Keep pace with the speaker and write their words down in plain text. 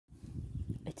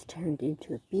turned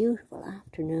into a beautiful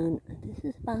afternoon, and this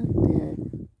is about the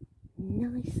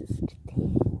nicest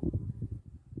thing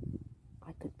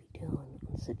I could be doing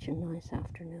on such a nice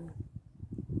afternoon.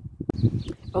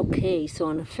 Okay, so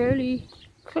on a fairly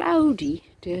cloudy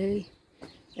day,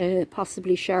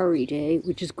 possibly showery day,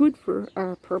 which is good for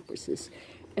our purposes,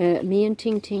 me and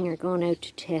Ting Ting are going out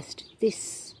to test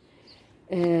this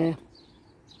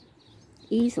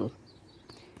easel,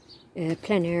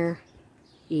 plein air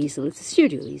easel. It's a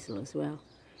studio easel as well,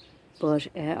 but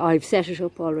I've set it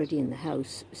up already in the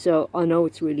house, so I know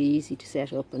it's really easy to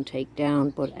set up and take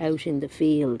down, but out in the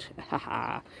field,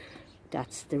 haha,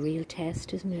 that's the real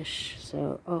test, isn't it?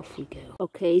 So off we go.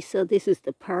 Okay, so this is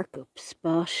the park up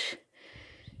spot,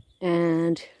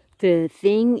 and the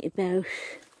thing about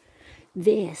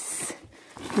this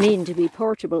needing to be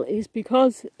portable is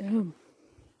because I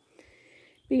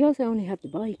only have the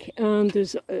bike, and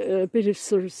there's a bit of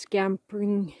sort of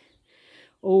scampering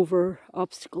over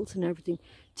obstacles and everything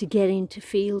to get into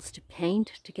fields to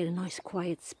paint, to get a nice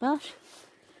quiet spot.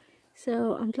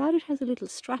 So I'm glad it has a little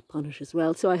strap on it as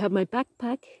well. So I have my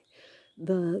backpack,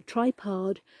 the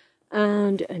tripod,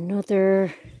 and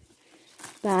another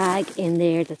bag in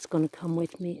there that's going to come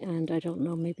with me, and I don't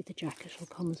know, maybe the jacket will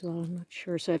come as well, I'm not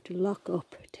sure, so I have to lock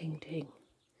up Ting Ting.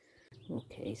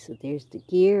 Okay, so there's the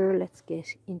gear. Let's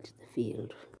get into the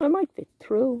field. I might fit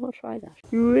through. I'll try that.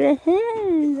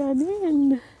 I'm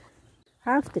in.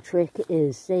 Half the trick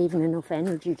is saving enough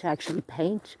energy to actually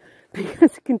paint,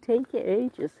 because it can take you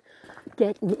ages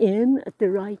getting in at the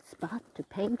right spot to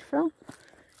paint from.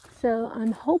 So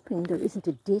I'm hoping there isn't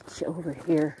a ditch over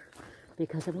here,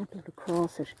 because I won't be able to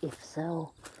cross it. If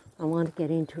so, I want to get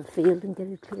into a field and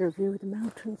get a clear view of the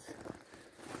mountains.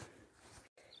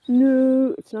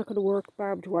 No, it's not going to work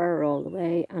barbed wire all the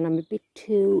way, and I'm a bit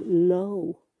too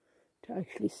low to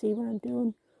actually see what I'm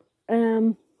doing.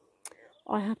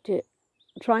 I have to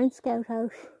try and scout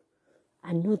out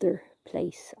another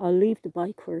place. I'll leave the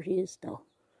bike where it is though,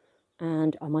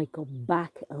 and I might go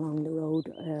back along the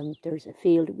road. There's a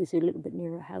field. It was a little bit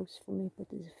near a house for me, but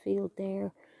there's a field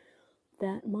there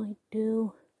that might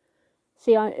do.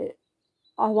 See,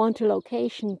 I want a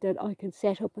location that I can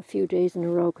set up a few days in a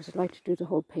row, because I'd like to do the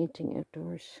whole painting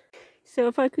outdoors. So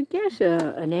if I could get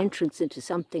an entrance into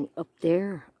something up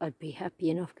there, I'd be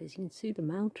happy enough, because you can see the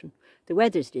mountain. The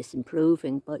weather's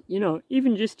disimproving, but you know,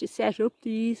 even just to set up the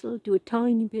easel, do a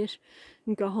tiny bit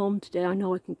and go home today, I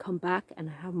know I can come back and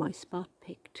have my spot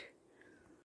picked.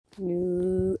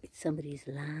 No, it's somebody's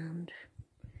land.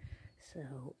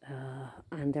 So,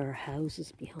 and there are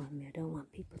houses behind me. I don't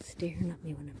want people staring at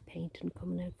me when I'm painting,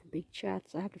 coming out for big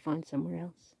chats. I have to find somewhere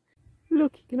else.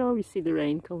 Look, you can always see the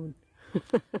rain coming.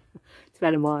 It's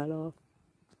about a mile off.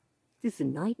 This is a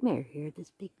nightmare here.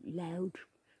 There's big, loud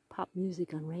pop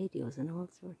music on radios and all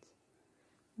sorts.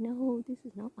 No, this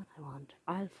is not what I want.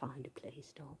 I'll find a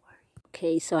place, don't worry.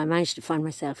 Okay, so I managed to find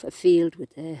myself a field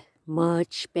with a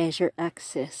much better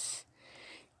access.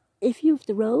 If you have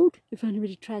the road, if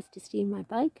anybody tries to steal my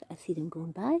bike, I see them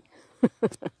going by. I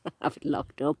have it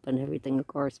locked up and everything, of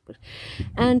course.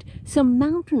 And some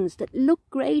mountains that look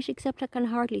great, except I can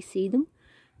hardly see them.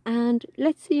 And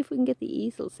let's see if we can get the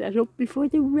easel set up before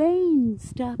the rain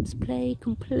stops play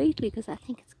completely, because I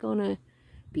think it's going to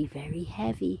be very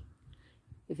heavy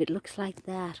if it looks like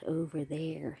that over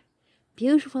there.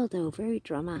 Beautiful though, very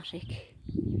dramatic.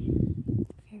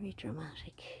 Very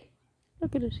dramatic.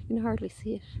 Look at it, you can hardly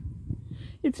see it.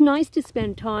 It's nice to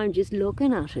spend time just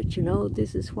looking at it, you know.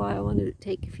 This is why I wanted to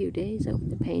take a few days out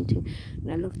of the painting.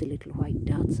 And I love the little white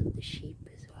dots of the sheep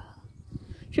as well.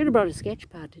 Should have brought a sketch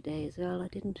pad today as well, I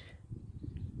didn't.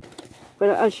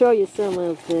 But I'll show you some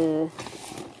of the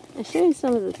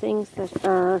things that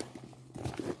are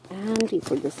handy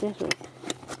for the setup.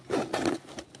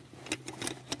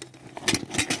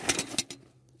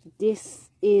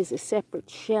 This is a separate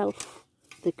shelf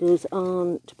that goes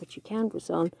on to put your canvas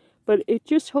on, but it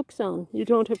just hooks on. You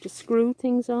don't have to screw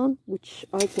things on, which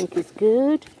I think is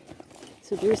good.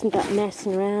 So there isn't that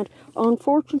messing around.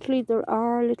 Unfortunately, there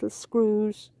are little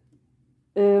screws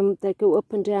that go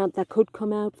up and down that could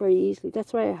come out very easily.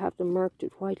 That's why I have them marked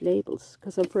with white labels,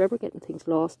 because I'm forever getting things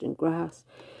lost in grass.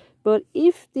 But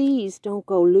if these don't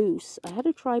go loose, I had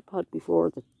a tripod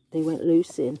before that they went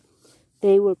loose in,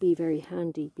 they will be very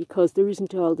handy, because there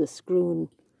isn't all the screwing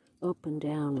up and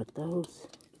down with those.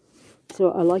 So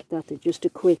I like that. They're just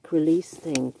a quick release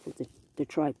thing for the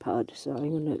tripod. So I'm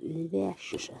going to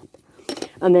lash it up.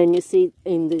 And then you see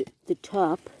in the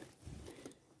top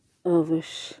of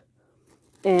it,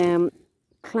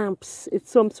 clamps.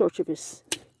 It's some sort of a,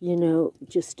 you know,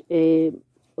 just a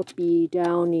uppy,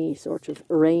 downy sort of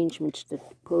arrangement that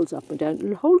pulls up and down.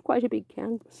 It'll hold quite a big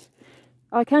canvas.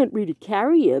 I can't really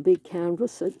carry a big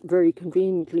canvas very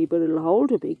conveniently, but it'll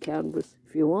hold a big canvas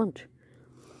if you want.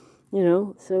 You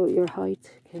know, so your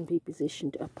height can be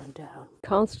positioned up and down.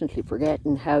 Constantly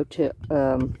forgetting how to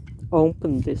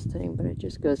open this thing, but it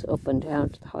just goes up and down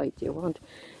to the height you want.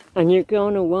 And you're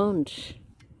going to want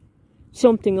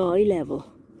something eye level.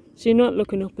 So you're not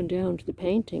looking up and down to the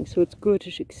painting, so it's good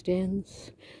it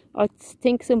extends. I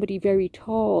think somebody very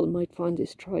tall might find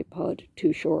this tripod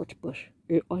too short, but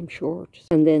I'm short.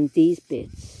 And then these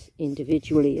bits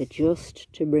individually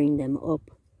adjust to bring them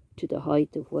up to the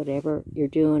height of whatever you're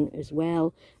doing as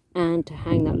well, and to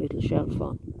hang that little shelf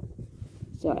on.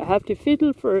 So I have to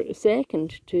fiddle for a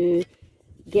second to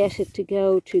get it to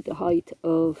go to the height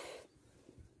of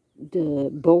the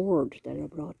board that I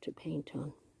brought to paint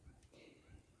on.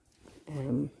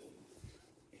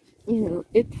 You know,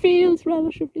 it feels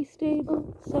relatively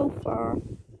stable so far.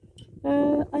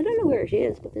 I don't know where it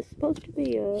is, but there's supposed to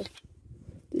be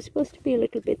a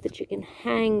little bit that you can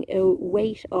hang a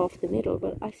weight off the middle,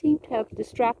 but I seem to have the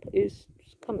strap is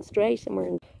come astray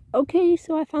somewhere. Okay,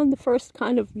 so I found the first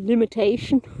kind of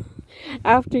limitation.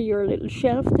 After your little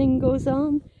shelf thing goes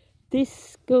on,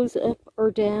 this goes up or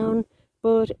down,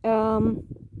 but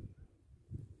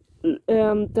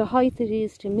the height it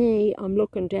is to me, I'm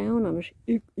looking down on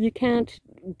it. You can't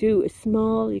do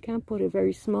you can't put a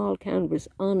very small canvas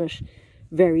on it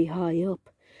very high up,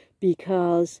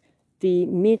 because the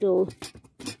middle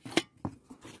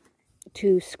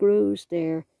two screws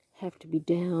there have to be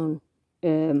down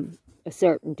a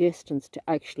certain distance to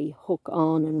actually hook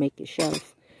on and make a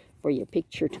shelf for your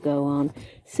picture to go on.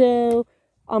 So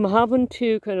I'm having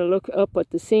to kind of look up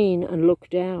at the scene and look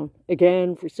down.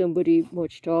 Again, for somebody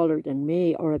much taller than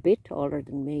me, or a bit taller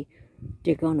than me,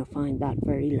 they're going to find that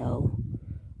very low.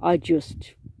 I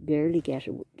just barely get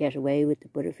away with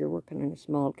it, but if you're working on a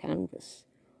small canvas,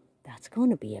 that's going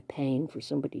to be a pain for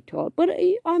somebody tall. But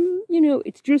I'm, you know,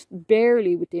 it's just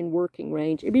barely within working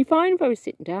range. It'd be fine if I was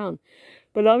sitting down.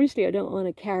 But obviously I don't want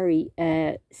to carry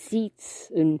seats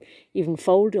and even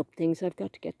fold up things. I've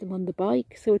got to get them on the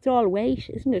bike. So it's all weight,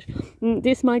 isn't it?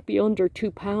 This might be under 2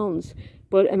 pounds.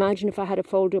 But imagine if I had a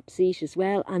fold up seat as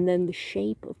well. And then the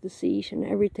shape of the seat and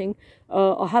everything.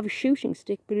 I'll have a shooting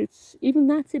stick, but even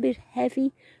that's a bit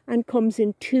heavy and comes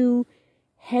in 2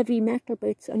 heavy metal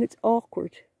bits. And it's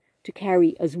awkward to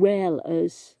carry as well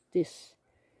as this.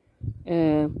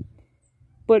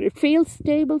 But it feels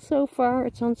stable so far.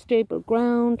 It's on stable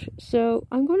ground. So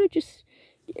I'm going to just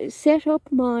set up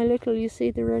my little, you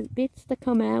see there are bits that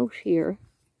come out here.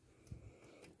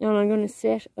 And I'm going to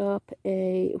set up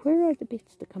where are the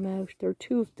bits that come out? There are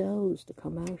 2 of those that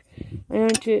come out. I'm going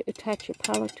to attach a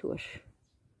pallet to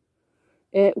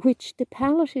it. Which the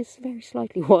pallet is very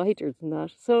slightly wider than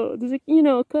that. So there's a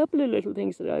couple of little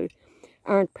things that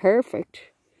aren't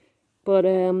perfect. But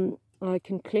I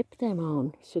can clip them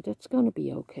on, so that's going to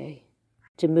be okay.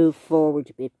 To move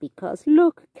forward a bit, because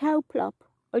look, cow plop,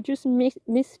 I just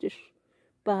missed it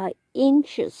by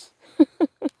inches.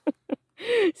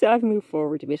 So I've moved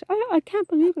forward a bit. I can't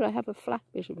believe it, I have a flat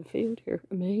bit of a field here,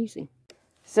 amazing.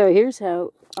 So here's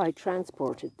how I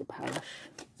transported the pallet.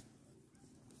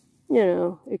 You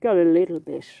know, it got a little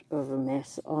bit of a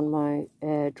mess on my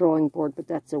drawing board, but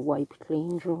that's a wipe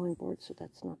clean drawing board, so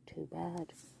that's not too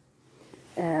bad.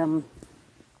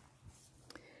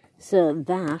 So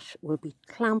that will be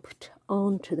clamped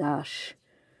onto that.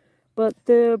 But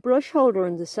the brush holder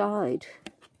on the side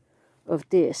of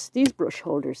these brush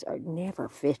holders are never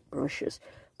fit brushes,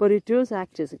 but it does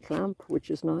act as a clamp, which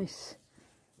is nice.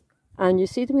 And you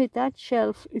see the way that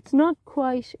shelf, it's not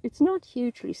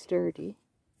hugely sturdy.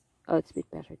 Oh, it's a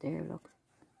bit better there, look.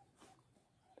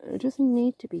 It doesn't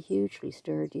need to be hugely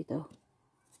sturdy though.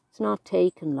 It's not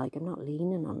taken, like I'm not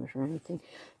leaning on it or anything,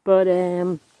 but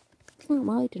it's not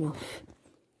wide enough.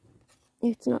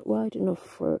 It's not wide enough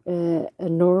for a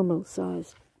normal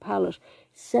size pallet,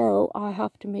 so I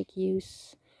have to make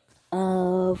use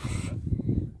of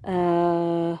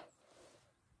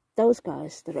those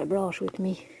guys that I brought with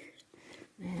me.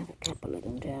 I have a couple of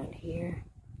them down here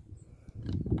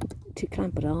to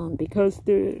clamp it on, because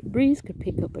the breeze could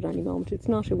pick up at any moment. It's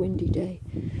not a windy day.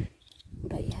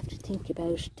 But you have to think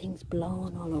about things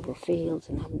blowing all over fields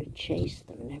and having to chase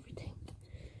them and everything.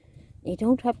 You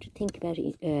don't have to think about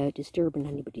disturbing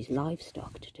anybody's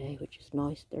livestock today, which is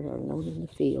nice. There are none in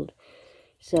the field.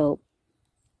 So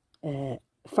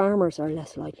farmers are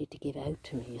less likely to give out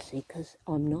to me, you see, because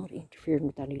I'm not interfering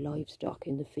with any livestock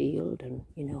in the field and,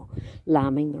 you know,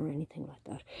 lambing or anything like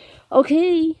that.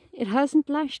 Okay, it hasn't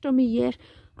lashed on me yet.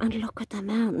 And look at the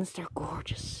mountains, they're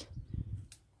gorgeous.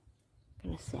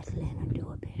 Gonna settle in and do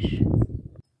a bit.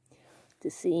 The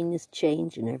scene is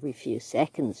changing every few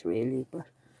seconds, really, but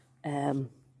I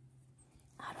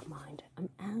don't mind. I'm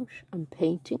out, I'm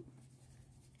painting,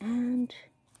 and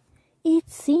it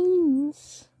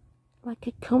seems like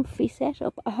a comfy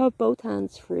setup. I have both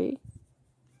hands free,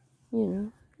 you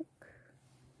know.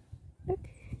 Look.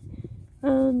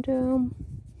 And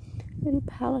little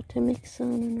palette to mix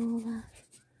on and all that.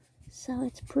 So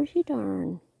it's pretty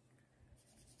darn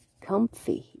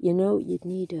comfy. You know, you'd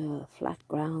need a flat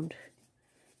ground,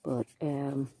 but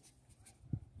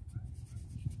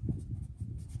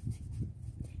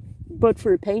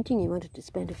for a painting you wanted to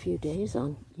spend a few days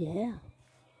on, yeah,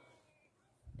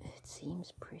 it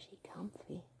seems pretty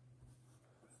comfy.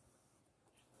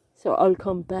 So I'll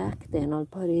come back then. I'll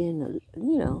put in a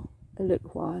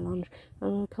little while on it,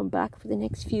 and I'll come back for the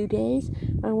next few days.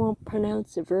 I won't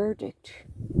pronounce a verdict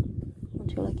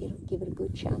until I give it a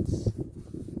good chance.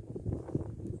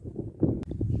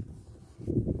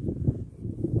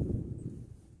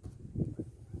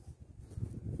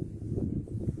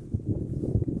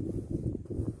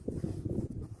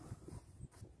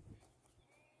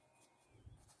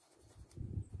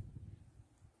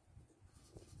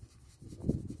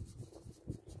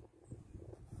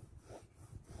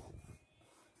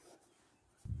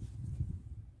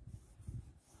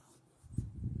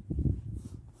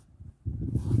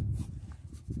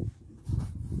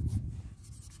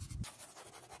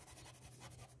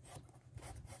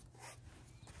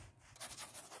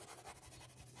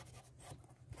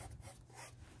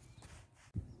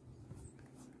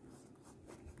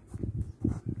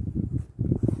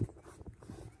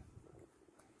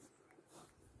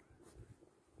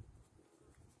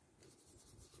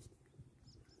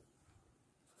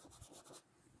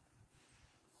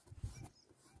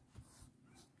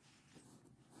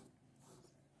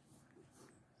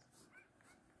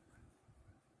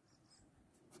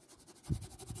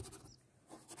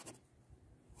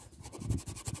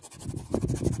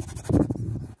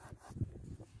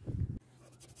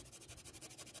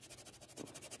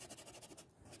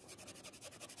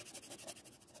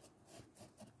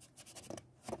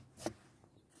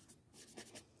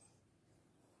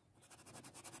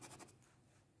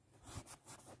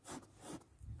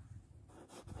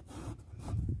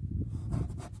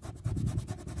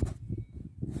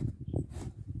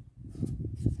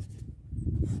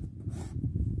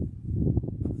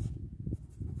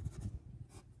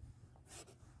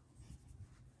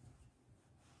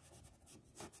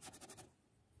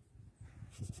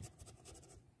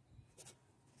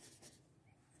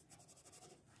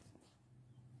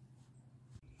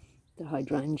 The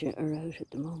hydrangea are out at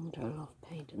the moment. I love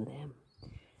painting them.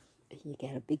 You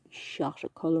get a big shot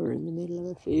of colour in the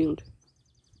middle of a field,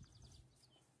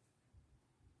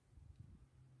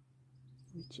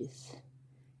 which is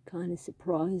kind of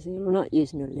surprising. I'm not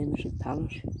using a limited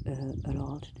palette at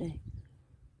all today.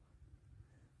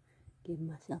 Giving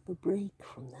myself a break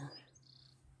from that.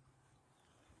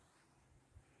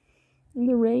 And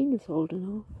the rain is holding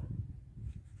off.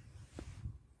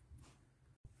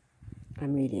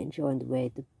 I'm really enjoying the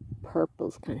way the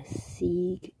purples kind of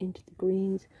seep into the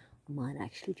greens. I might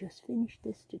actually just finish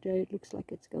this today. It looks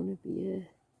like it's going to be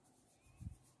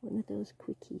one of those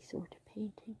quickie sort of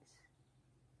paintings.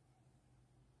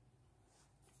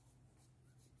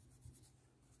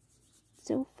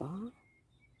 So far,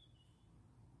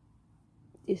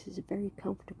 this is a very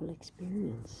comfortable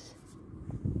experience.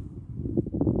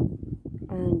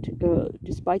 And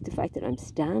despite the fact that I'm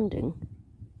standing,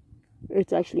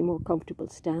 it's actually more comfortable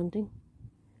standing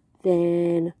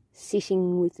than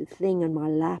sitting with the thing on my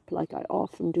lap like I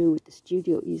often do with the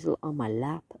studio easel on my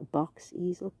lap, a box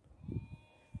easel.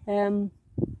 Because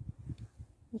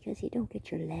you don't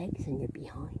get your legs and your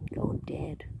behind going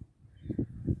dead.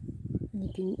 And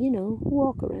you can,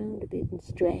 walk around a bit and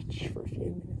stretch for a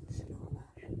few minutes and all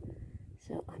that.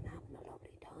 So I'm having a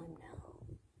lovely time now.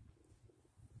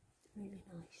 Really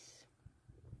nice.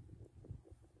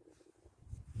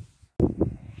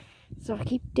 So I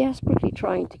keep desperately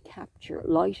trying to capture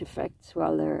light effects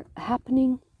while they're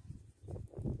happening.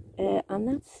 And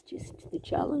that's just the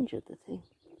challenge of the thing.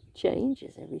 It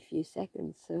changes every few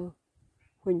seconds. So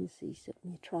when you see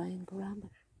something, you try and grab it.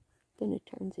 Then it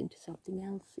turns into something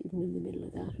else, even in the middle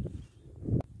of that.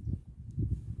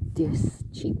 This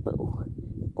cheapo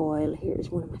oil here is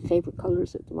one of my favourite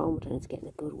colours at the moment, and it's getting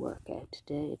a good workout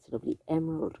today. It's a lovely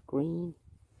emerald green.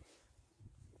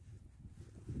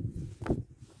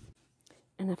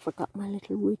 And I forgot my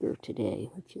little rigger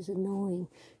today, which is annoying,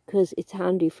 because it's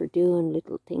handy for doing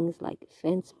little things like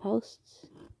fence posts.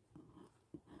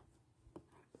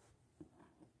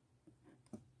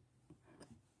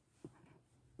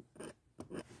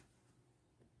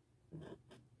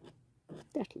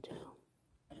 That'll do.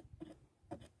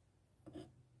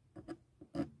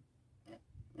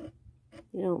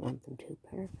 You don't want them too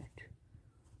perfect.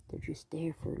 They're just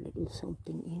there for a little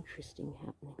something interesting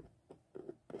happening.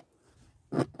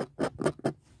 I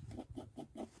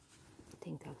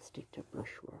think I'll stick to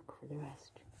brushwork for the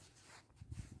rest.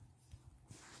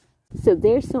 So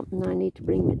there's something I need to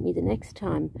bring with me the next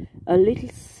time. A little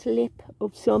slip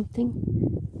of something.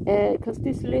 Because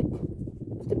this lip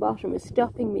at the bottom is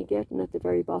stopping me getting at the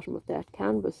very bottom of that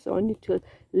canvas. So I need to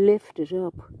lift it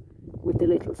up with a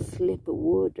little slip of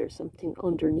wood or something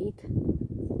underneath.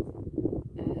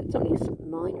 It's only a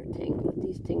minor thing, but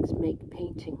these things make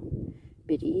painting a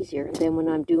bit easier. And then when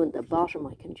I'm doing the bottom,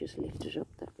 I can just lift it up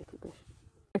that little bit.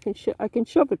 I can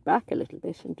shove it back a little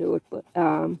bit and do it, but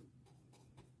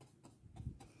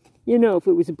you know, if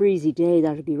it was a breezy day,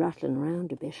 that'd be rattling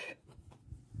around a bit.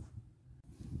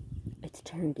 It's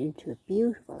turned into a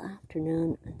beautiful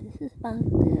afternoon, and this is about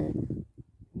the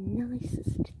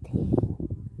nicest thing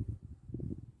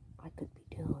I could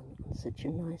be doing on such a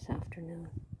nice afternoon.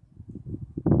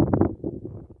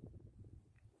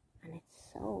 And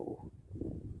it's so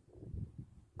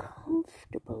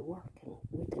comfortable working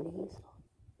with an easel.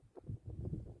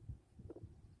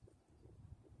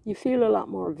 You feel a lot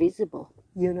more visible,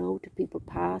 you know, to people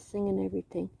passing and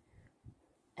everything.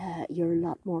 You're a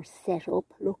lot more set up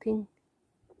looking.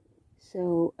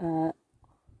 So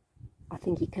I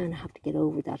think you kind of have to get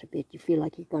over that a bit. You feel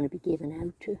like you're going to be given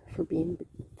out to for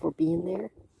being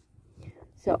there.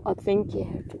 So I think you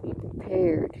have to be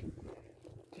prepared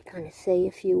to kind of say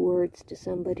a few words to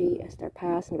somebody as they're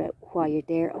passing about why you're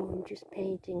there. Oh, I'm just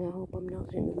painting. I hope I'm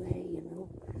not in the way, you know.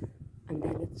 And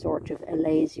then it sort of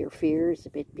allays your fears a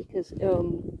bit, because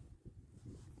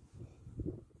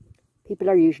people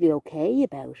are usually okay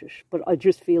about it. But I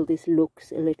just feel this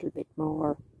looks a little bit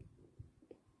more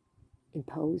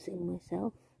imposing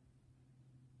myself.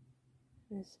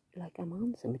 It's like I'm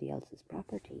on somebody else's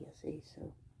property, you see,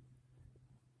 so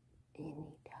you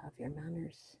need to have your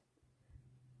manners.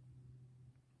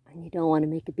 And you don't want to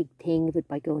make a big thing of it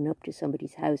by going up to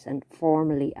somebody's house and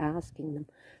formally asking them,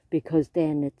 because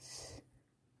then it's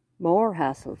more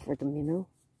hassle for them, you know.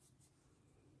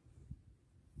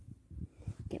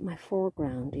 Get my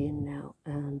foreground in now,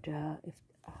 and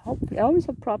I always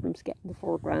have problems getting the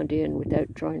foreground in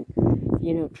without trying to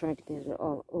get it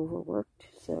all overworked.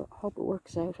 So I hope it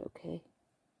works out okay.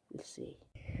 We'll see.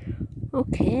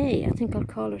 Okay, I think I'll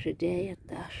call it a day at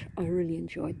that. I really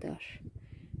enjoyed that.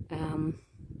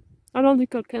 I don't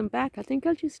think I'll come back. I think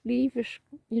I'll just leave it,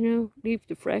 you know, leave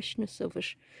the freshness of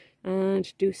it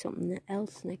and do something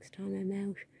else next time I'm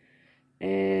out.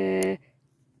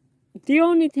 The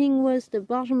only thing was the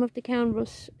bottom of the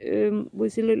canvas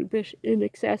was a little bit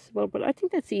inaccessible, but I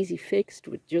think that's easy fixed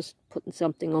with just putting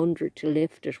something under to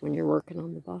lift it when you're working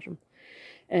on the bottom.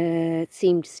 It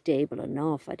seemed stable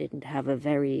enough. I didn't have a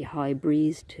very high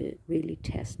breeze to really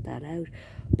test that out,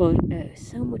 but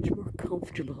so much more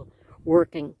comfortable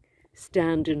working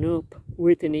standing up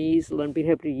with an easel and being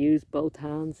able to use both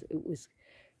hands. It was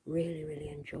really, really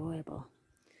enjoyable.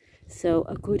 So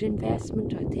a good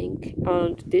investment, I think.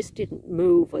 And this didn't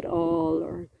move at all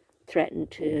or threaten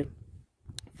to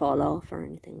fall off or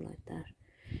anything like that.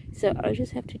 So I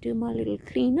just have to do my little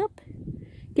cleanup,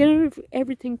 get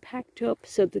everything packed up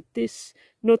so that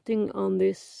nothing on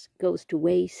this goes to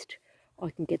waste. I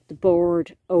can get the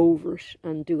board over it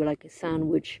and do like a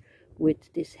sandwich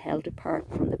with this held apart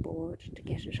from the board to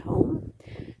get it home.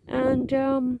 And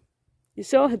you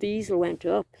saw how the easel went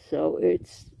up, so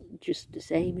it's just the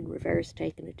same in reverse,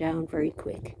 taking it down very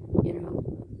quick, you know.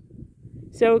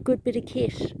 So a good bit of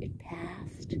kit. It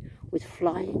passed with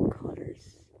flying colours.